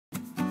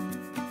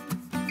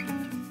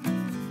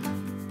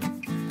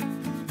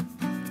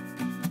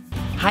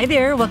Hi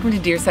there, welcome to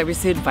Dear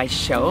Sybersue Advice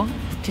Show.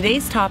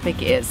 Today's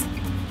topic is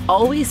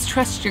always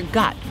trust your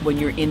gut when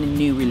you're in a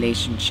new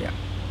relationship.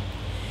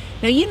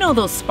 Now, you know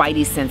those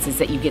spidey senses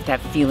that you get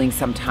that feeling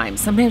sometimes.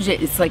 Sometimes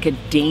it's like a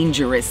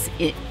dangerous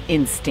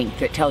instinct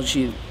that tells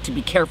you to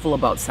be careful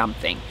about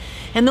something.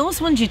 And those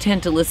ones you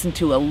tend to listen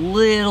to a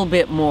little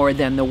bit more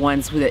than the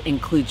ones that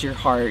include your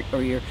heart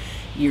or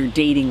your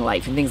dating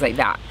life and things like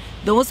that.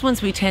 Those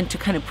ones we tend to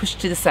kind of push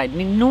to the side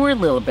and ignore a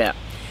little bit.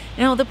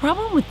 Now, the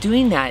problem with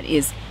doing that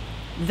is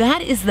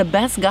the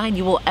best guide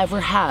you will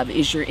ever have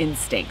is your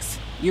instincts.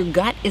 Your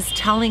gut is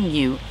telling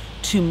you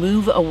to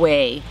move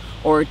away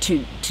or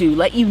to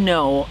let you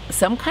know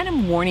some kind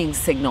of warning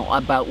signal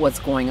about what's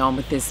going on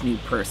with this new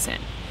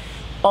person.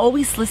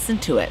 Always listen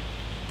to it.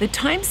 The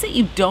times that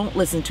you don't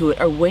listen to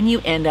it are when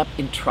you end up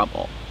in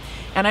trouble.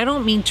 And I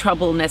don't mean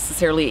trouble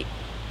necessarily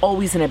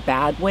always in a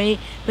bad way,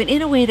 but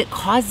in a way that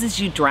causes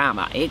you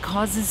drama. It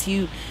causes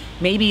you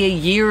maybe a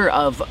year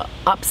of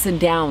ups and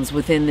downs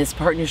within this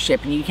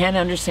partnership and you can't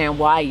understand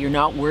why you're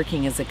not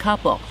working as a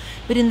couple.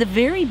 But in the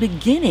very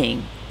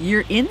beginning,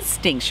 your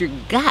instincts, your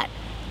gut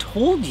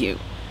told you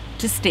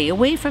to stay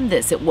away from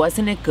this. It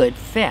wasn't a good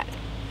fit.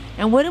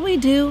 And what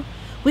do?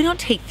 We don't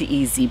take the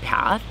easy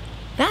path.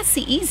 That's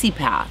the easy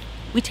path.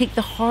 We take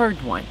the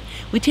hard one.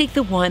 We take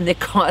the one that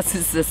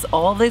causes us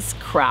all this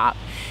crap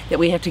that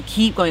we have to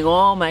keep going,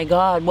 oh my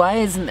God, why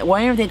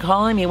aren't they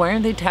calling me? Why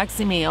aren't they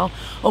texting me? Oh,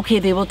 okay,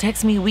 they will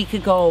text me a week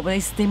ago,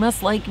 but they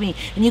must like me.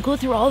 And you go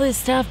through all this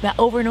stuff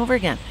over and over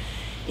again.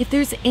 If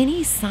there's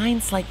any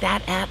signs like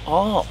that at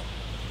all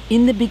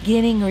in the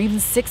beginning or even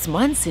 6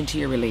 months into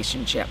your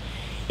relationship,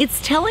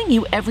 it's telling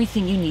you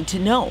everything you need to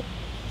know.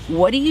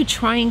 What are you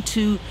trying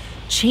to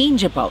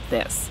change about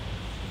this?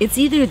 It's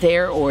either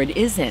there or it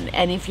isn't.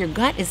 And if your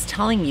gut is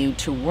telling you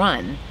to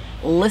run,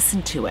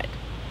 listen to it.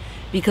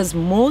 Because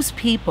most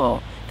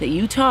people that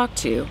you talk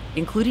to,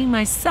 including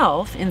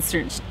myself in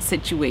certain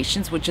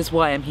situations, which is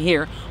why I'm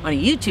here on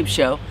a YouTube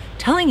show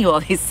telling you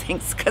all these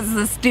things because of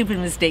the stupid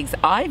mistakes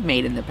I've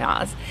made in the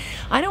past,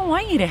 I don't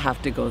want you to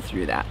have to go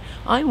through that.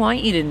 I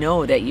want you to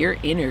know that your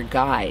inner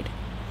guide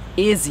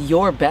is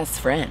your best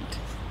friend.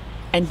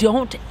 And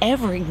don't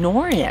ever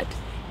ignore it.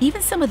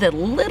 Even some of the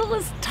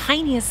littlest,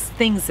 tiniest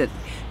things that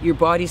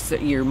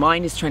your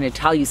mind is trying to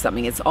tell you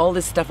something. It's all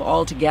this stuff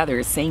all together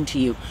is saying to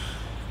you,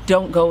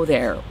 don't go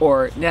there,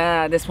 or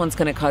nah, this one's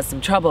gonna cause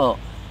some trouble.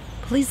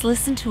 Please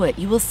listen to it.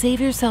 You will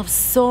save yourself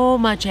so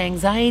much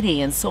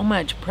anxiety and so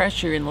much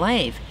pressure in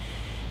life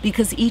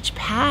because each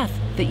path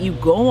that you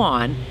go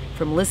on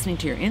from listening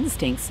to your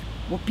instincts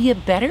will be a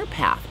better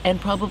path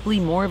and probably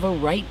more of a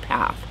right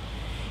path.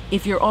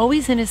 If you're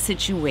always in a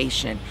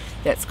situation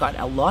that's got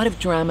a lot of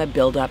drama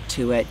built up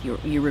to it,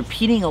 you're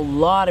repeating a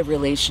lot of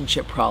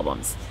relationship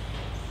problems,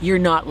 you're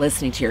not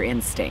listening to your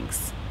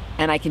instincts.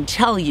 And I can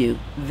tell you,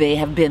 they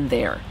have been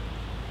there.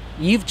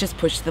 You've just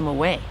pushed them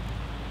away.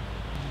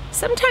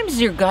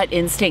 Sometimes your gut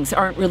instincts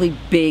aren't really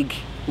big,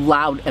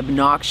 loud,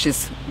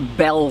 obnoxious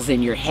bells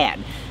in your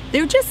head.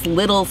 They're just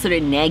little sort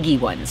of naggy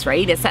ones,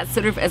 right? It's that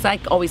sort of, as I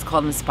always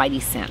call them,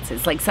 spidey sense.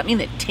 It's like something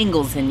that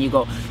tingles and you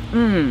go,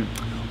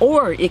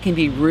 Or it can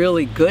be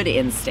really good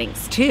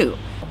instincts too.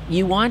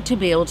 You want to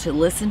be able to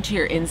listen to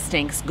your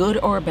instincts, good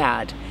or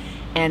bad,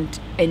 and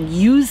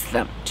use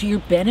them to your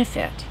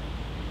benefit.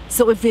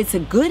 So if it's a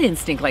good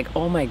instinct, like,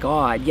 oh my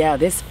God, yeah,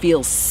 this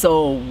feels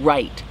so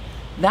right,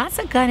 that's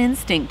a gut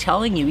instinct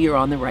telling you you're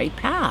on the right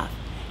path,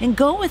 and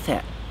go with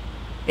it.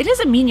 It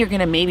doesn't mean you're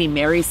gonna maybe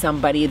marry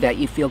somebody that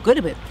you feel good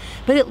about,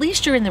 but at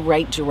least you're in the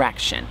right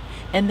direction.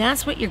 And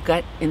that's what your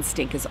gut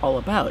instinct is all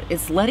about.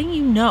 It's letting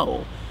you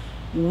know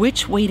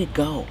which way to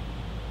go.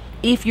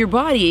 If your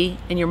body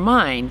and your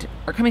mind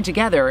are coming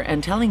together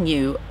and telling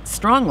you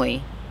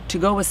strongly to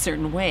go a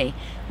certain way,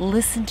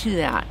 listen to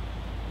that.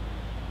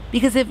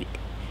 Because if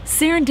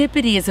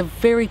serendipity is a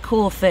very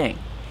cool thing,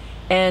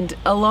 and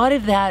a lot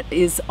of that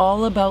is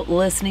all about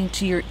listening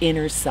to your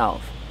inner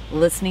self,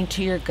 listening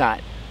to your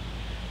gut,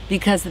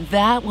 because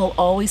that will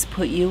always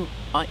put you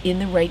in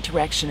the right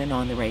direction and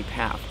on the right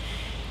path.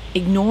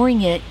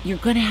 Ignoring it, you're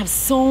going to have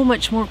so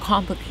much more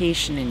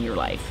complication in your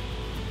life.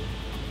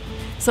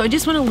 So I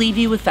just want to leave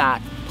you with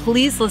that.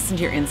 Please listen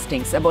to your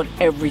instincts about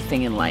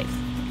everything in life,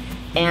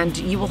 and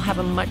you will have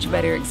a much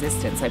better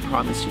existence. I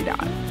promise you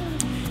that.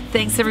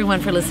 Thanks everyone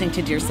for listening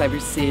to Dear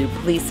Sybersue.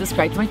 Please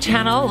subscribe to my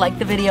channel, like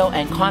the video,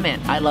 and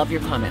comment. I love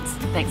your comments.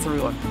 Thanks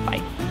everyone.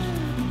 Bye.